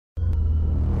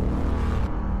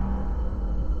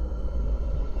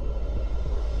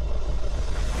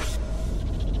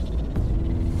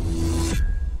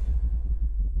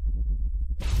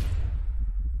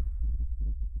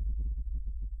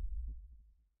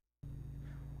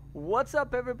What's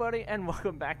up, everybody, and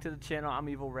welcome back to the channel. I'm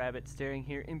EvlRabbit, staring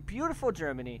here in beautiful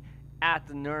Germany at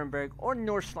the Nurburgring or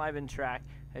Nordschleifen track.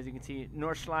 As you can see,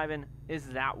 Nordschleifen is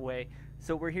that way.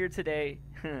 So we're here today,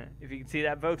 if you can see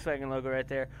that Volkswagen logo right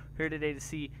there, we're here today to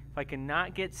see if I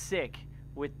cannot get sick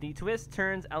with the twists,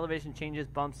 turns, elevation changes,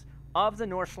 bumps of the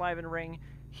Nordschleifen ring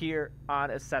here on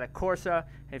Assetto Corsa.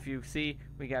 If you see,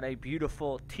 we got a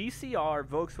beautiful TCR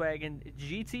Volkswagen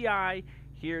GTI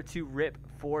here to rip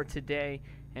for today.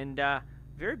 And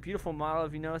very beautiful model.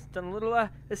 If you notice, done a little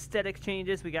aesthetic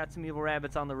changes. We got some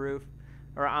EvlRabbits on the roof,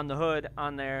 or on the hood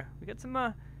on there. We got some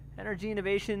NRG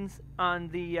Innovations on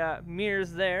the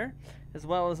mirrors there, as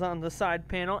well as on the side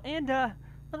panel, and a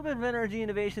little bit of NRG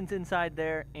Innovations inside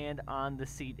there and on the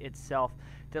seat itself.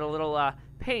 Did a little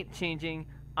paint changing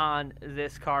on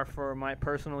this car for my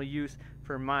personal use,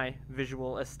 for my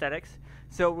visual aesthetics.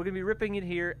 So we're going to be ripping it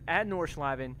here at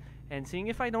Nordschleifen and seeing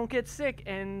if I don't get sick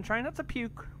and try not to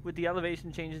puke with the elevation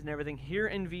changes and everything here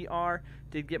in VR.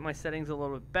 Did get my settings a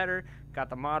little bit better, got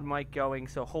the mod mic going,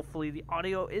 so hopefully the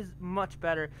audio is much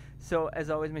better. So as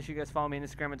always, make sure you guys follow me on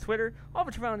Instagram and Twitter, all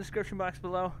which are found in the description box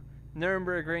below.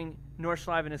 Nurburgring,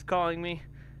 Nordschleifen is calling me.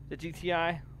 The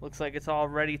GTI looks like it's all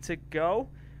ready to go.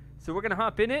 So we're going to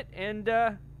hop in it, and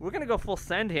we're going to go full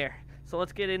send here. So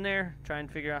let's get in there, try and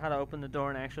figure out how to open the door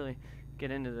and actually get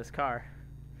into this car.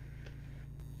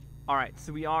 Alright,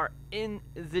 so we are in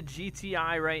the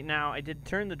GTI right now. I did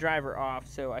turn the driver off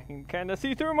so I can kind of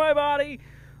see through my body,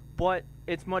 but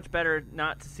it's much better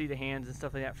not to see the hands and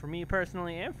stuff like that for me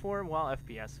personally and for, well,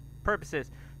 FPS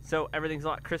purposes. So everything's a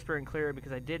lot crisper and clearer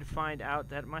because I did find out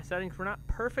that my settings were not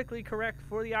perfectly correct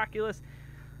for the Oculus.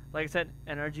 Like I said,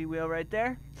 NRG wheel right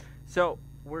there. So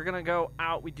we're going to go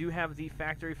out. We do have the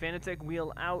factory Fanatec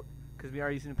wheel out because we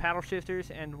are using paddle shifters,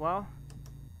 and, well,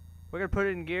 we're going to put it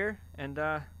in gear, and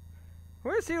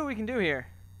we're going to see what we can do here.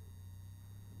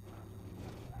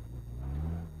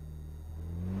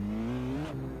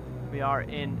 We are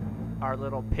in our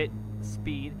little pit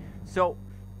speed. So,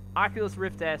 Oculus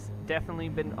Rift S, definitely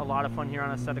been a lot of fun here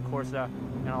on Assetto Corsa,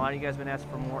 and a lot of you guys have been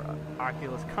asking for more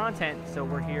Oculus content, so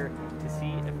we're here to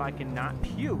see if I can not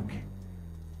puke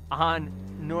on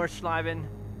Nordschleifen.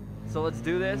 So let's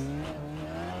do this.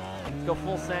 Let's go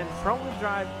full send, front wheel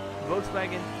drive,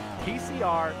 Volkswagen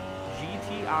TCR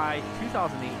GTI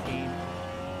 2018,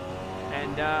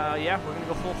 and yeah, we're gonna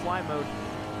go full fly mode.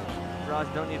 Realize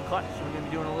don't need a clutch, so we're gonna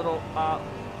be doing a little,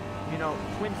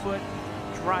 twin foot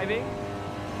driving.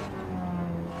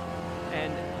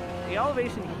 And the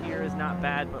elevation here is not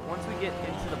bad, but once we get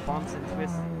into the bumps and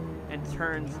twists and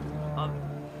turns of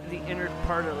the inner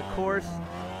part of the course,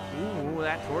 ooh,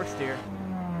 that torque steer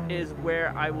is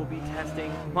where I will be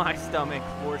testing my stomach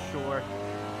for sure.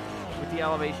 With the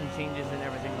elevation changes and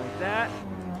everything like that.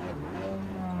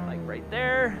 Like right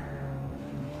there.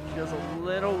 Feels a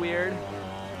little weird.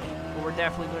 But we're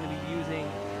definitely going to be using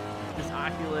this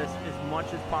Oculus as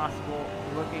much as possible.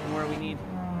 Looking where we need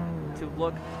to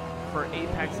look for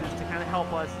apexes to kind of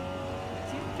help us.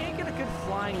 See if we can't get a good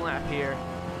flying lap here.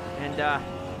 And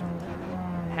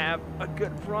have a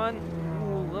good run.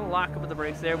 Ooh, a little lock up of the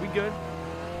brakes there. We good.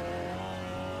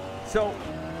 So,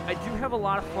 I do have a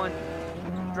lot of fun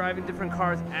driving different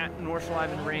cars at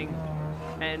Nordschleifen Ring,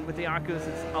 and with the Oculus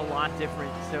it's a lot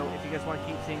different. So if you guys want to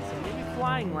keep seeing some maybe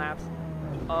flying laps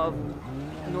of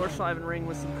Nordschleifen Ring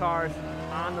with some cars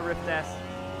on the Rift S,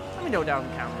 let me know down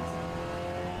in the comments.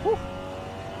 Whew.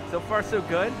 So far so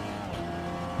good.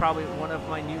 Probably one of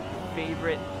my new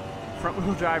favorite front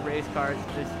wheel drive race cars,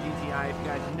 this GTI. If you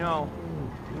guys know,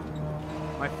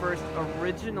 my first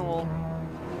original,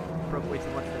 broke way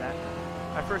too much for that.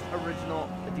 My first original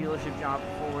dealership job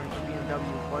before working for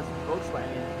BMW was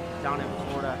Volkswagen down in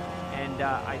Florida, and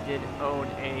I did own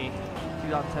a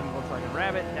 2007 Volkswagen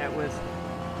Rabbit that was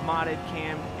modded,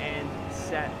 cammed, and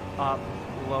set up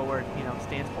lowered,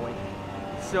 stance point.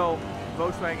 So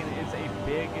Volkswagen is a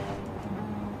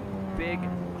big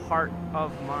part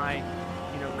of my,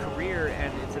 career,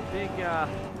 and it's a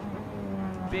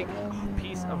big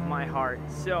piece of my heart.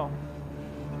 So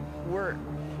we're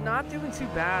not doing too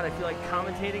bad. I feel like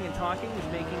commentating and talking is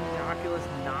making the Oculus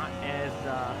not as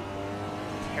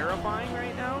terrifying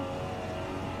right now.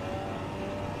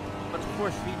 But of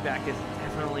course, feedback is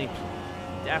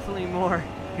definitely more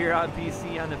here on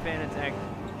PC on the Fanatec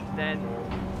than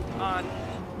on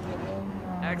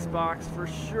Xbox for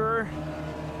sure.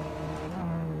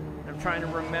 I'm trying to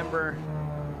remember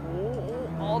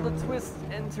all the twists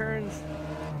and turns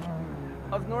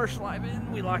of Nordschleifen.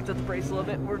 We locked up the brakes a little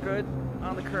bit. We're good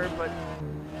on the curb, but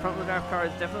front wheel drive car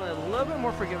is definitely a little bit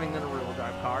more forgiving than a rear wheel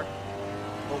drive car.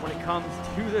 But when it comes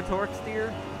to the torque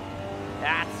steer,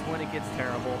 that's when it gets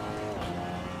terrible.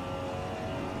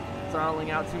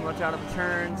 throttling out too much out of a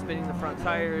turn, spinning the front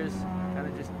tires, kind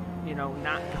of just, you know,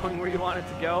 not going where you want it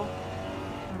to go.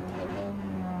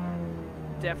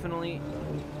 Definitely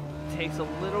takes a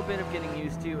little bit of getting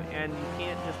used to, and you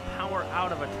can't just power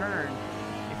out of a turn.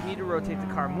 If you need to rotate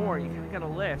the car more, you kind of got to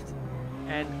lift.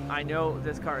 And I know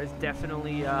this car is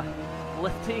definitely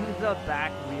lifting the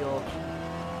back wheel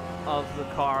of the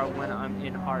car when I'm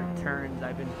in hard turns.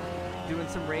 I've been doing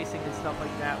some racing and stuff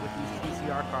like that with these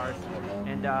TCR cars,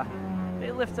 and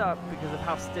they lift up because of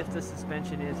how stiff the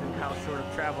suspension is and how short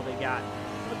of travel they got.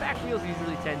 So the back wheels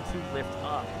usually tend to lift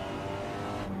up.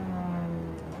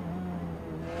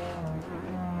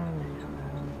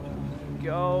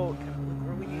 Go, look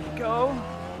where we need to go.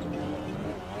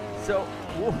 So,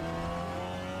 whoa.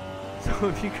 So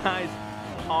if you guys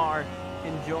are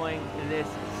enjoying this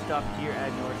stuff here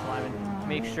at Nurburgring,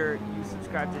 make sure you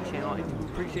subscribe to the channel. I do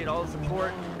appreciate all the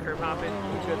support. Curb hop it,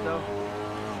 be good though.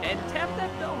 And tap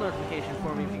that bell notification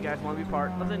for me if you guys want to be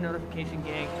part of the notification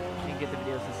gang and get the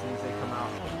videos as soon as they come out.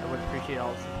 I would appreciate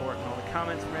all the support and all the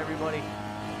comments from everybody.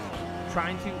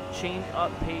 Trying to change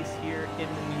up pace here in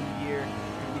the new year.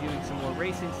 We'll be doing some more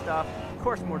racing stuff, of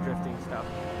course more drifting stuff,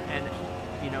 and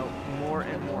you know, more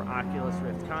and more Oculus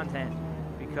Rift content,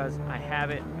 because I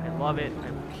have it, I love it,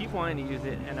 I keep wanting to use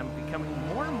it, and I'm becoming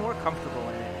more and more comfortable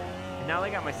in it. And now that I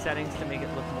got my settings to make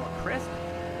it look more crisp,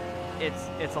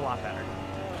 it's a lot better.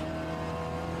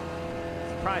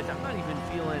 Surprised, I'm not even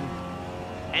feeling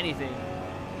anything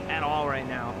at all right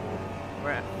now.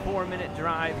 We're at 4-minute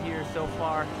drive here so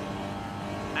far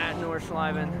at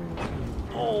Nurburgring.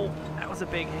 Oh, that was a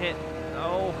big hit.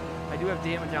 Oh, I do have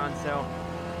damage on, so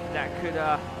that could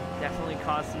definitely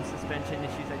cause some suspension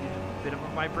issues. I do a bit of a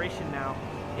vibration now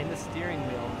in the steering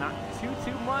wheel. Not too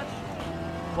much,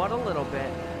 but a little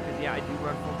bit. Because yeah, I do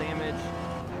run full damage,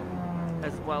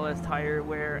 as well as tire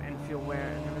wear and fuel wear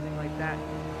and everything like that.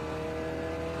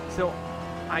 So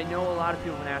I know a lot of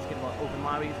people have been asking about open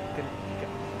lobbies.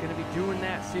 Gonna be doing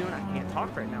that soon. I can't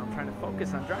talk right now. I'm trying to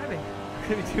focus on driving. I'm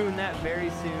gonna be doing that very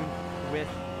soon with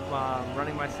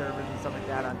running my servers and stuff like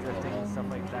that on drifting and stuff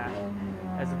like that.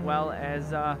 As well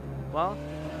as, well,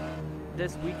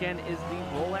 this weekend is the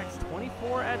Rolex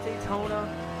 24 at Daytona,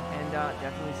 and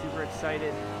definitely super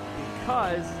excited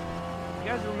because, you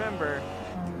guys remember,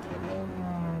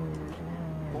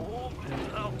 oh,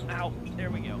 ow, there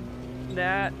we go.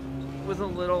 That was a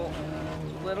little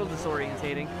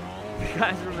disorientating. If you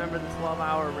guys remember the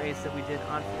 12-hour race that we did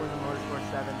on Motorsport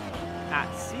 7 at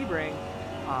Sebring,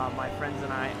 my friends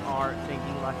and I are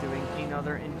thinking about doing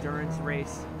another endurance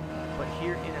race, but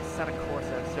here in Assetto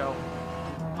Corsa. So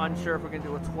unsure if we're going to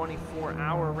do a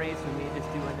 24-hour race. We may just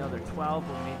do another 12,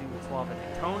 or we may do a 12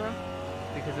 at Daytona,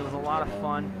 because it was a lot of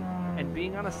fun. And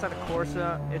being on Assetto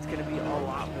Corsa, it's going to be a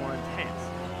lot more intense.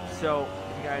 So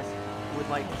if you guys would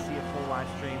like to see a full live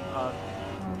stream of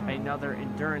another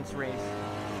endurance race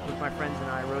with my friends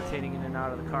and I rotating in and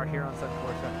out of the car here on Assetto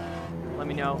Corsa, let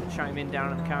me know. Chime in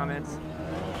down in the comments.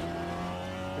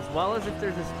 As well as if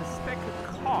there's a specific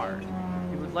car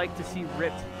you would like to see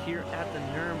ripped here at the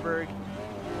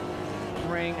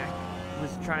Nurburgring. I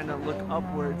was trying to look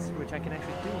upwards, which I can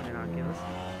actually do in an Oculus,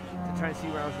 to try and see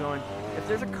where I was going. If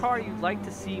there's a car you'd like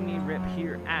to see me rip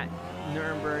here at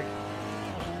Nurburgring,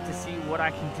 to see what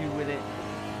I can do with it,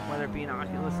 whether it be an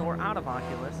Oculus or out of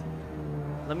Oculus,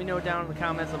 let me know down in the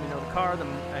comments. Let me know the car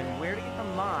and where to get the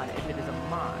mod, if it is a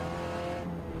mod.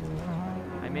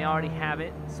 I may already have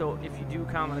it, so if you do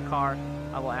comment a car,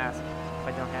 I will ask if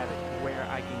I don't have it, where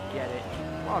I can get it.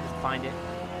 Well, I'll just find it,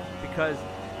 because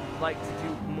I'd like to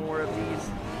do more of these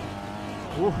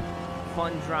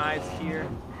fun drives here.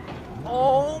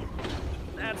 Oh,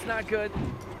 that's not good.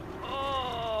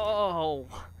 Oh,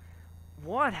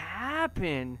 what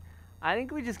happened? I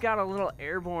think we just got a little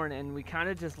airborne and we kind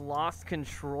of just lost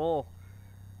control.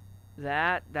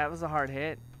 That was a hard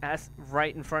hit.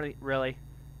 Right in front of, really,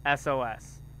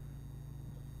 SOS.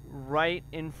 Right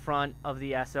in front of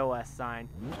the SOS sign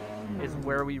is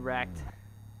where we wrecked.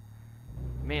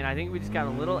 Man, I think we just got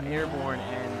a little airborne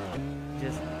and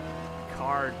just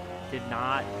car did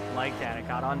not like that. It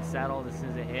got unsettled as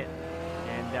soon as it hit,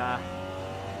 and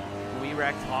we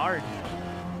wrecked hard.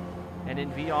 And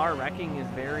in VR, wrecking is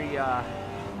very,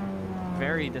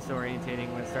 very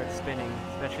disorientating when it starts spinning,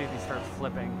 especially if you start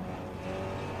flipping.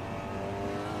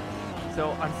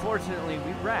 So unfortunately,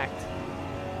 we wrecked,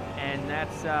 and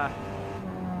that's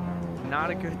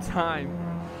not a good time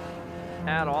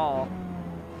at all.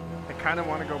 I kind of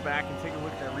want to go back and take a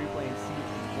look at that replay and see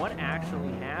what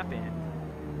actually happened,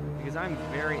 because I'm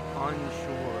very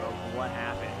unsure of what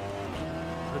happened.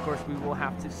 But of course, we will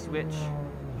have to switch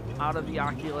out of the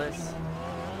Oculus,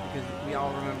 because we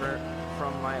all remember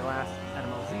from my last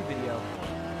NMLZ video,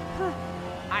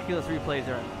 Oculus replays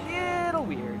are a little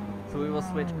weird. So we will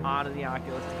switch out of the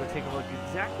Oculus to go take a look at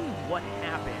exactly what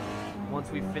happened once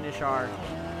we finish our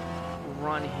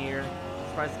run here. I'm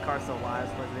surprised the car's still alive,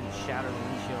 so it didn't shatter the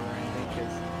windshield or anything,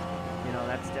 because, you know,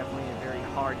 that's definitely a very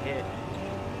hard hit.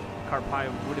 The car probably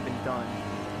would have been done.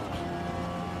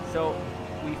 So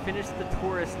we finished the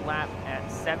tourist lap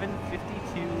at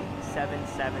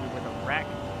 7:52.77 with a wreck,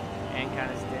 and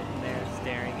kind of sitting there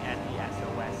staring at the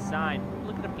SOS sign.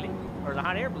 Look at the blink, or the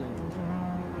hot air balloon.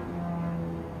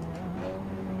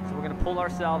 So we're going to pull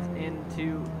ourselves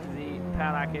into the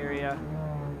paddock area,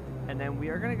 and then we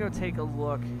are going to go take a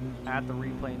look at the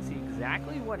replay and see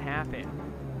exactly what happened,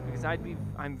 because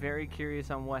I'm very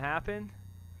curious on what happened.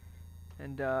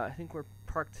 And I think we're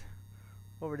parked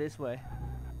over this way.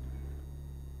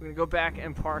 We're going to go back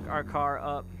and park our car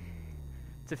up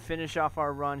to finish off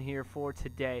our run here for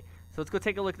today. So let's go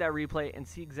take a look at that replay and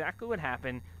see exactly what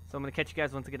happened. So I'm going to catch you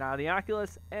guys once I get out of the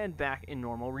Oculus and back in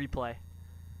normal replay.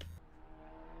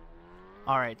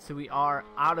 Alright, so we are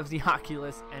out of the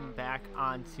Oculus and back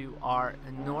onto our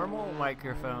normal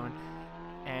microphone,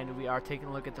 and we are taking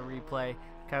a look at the replay.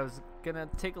 I was going to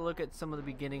take a look at some of the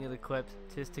beginning of the clips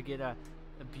just to get a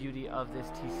beauty of this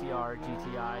TCR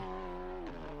GTI.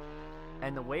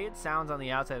 And the way it sounds on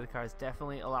the outside of the car is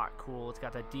definitely a lot cool. It's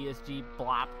got the DSG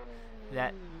blop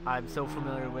that I'm so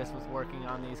familiar with working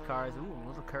on these cars. Ooh, a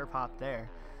little curb hop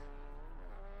there.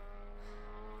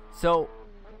 So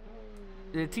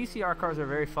the TCR cars are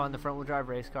very fun. The front wheel drive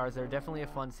race cars, they're definitely a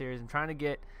fun series. I'm trying to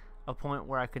get a point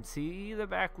where I could see the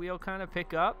back wheel kind of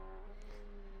pick up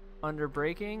under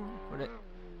braking, but it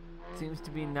seems to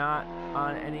be not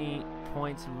on any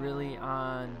points really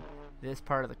on this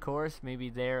part of the course. Maybe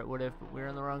there it would have, but we're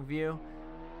in the wrong view.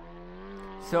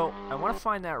 So I want to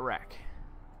find that wreck.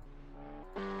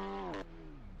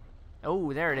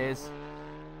 Oh, there it is.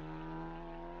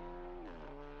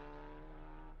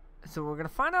 So we're going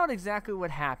to find out exactly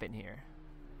what happened here,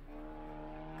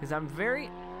 because I'm very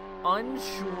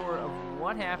unsure of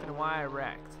what happened and why I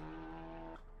wrecked.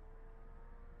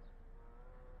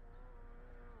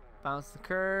 Bounce the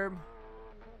curb.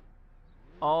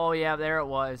 Oh yeah, there it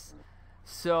was.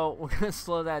 So we're going to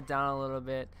slow that down a little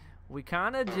bit. We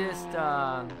kind of just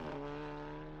got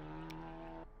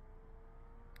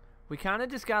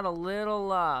a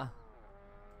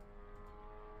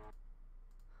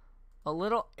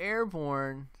little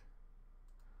airborne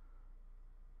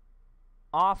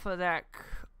off of that,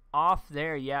 off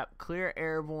there. Yep, clear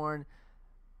airborne,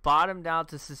 bottomed out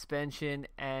the suspension,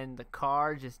 and the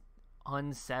car just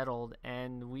unsettled,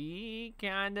 and we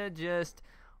kind of just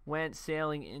went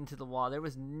sailing into the wall. There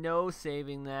was no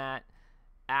saving that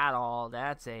at all.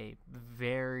 That's a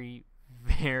very,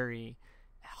 very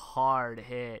hard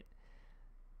hit.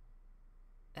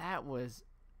 That was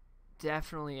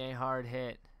definitely a hard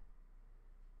hit.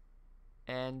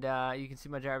 And you can see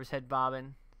my driver's head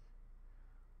bobbing.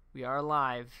 We are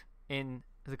live in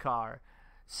the car.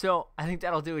 So I think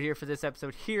that'll do it here for this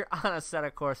episode here on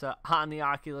Assetto Corsa on the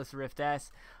Oculus Rift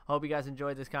S. I hope you guys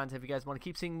enjoyed this content. If you guys want to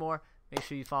keep seeing more, make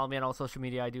sure you follow me on all social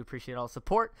media. I do appreciate all the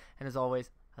support. And as always,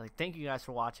 I'd like to thank you guys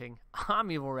for watching. I'm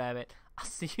EvlRabbit. I'll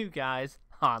see you guys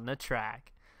on the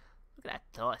track. Look at that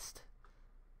dust.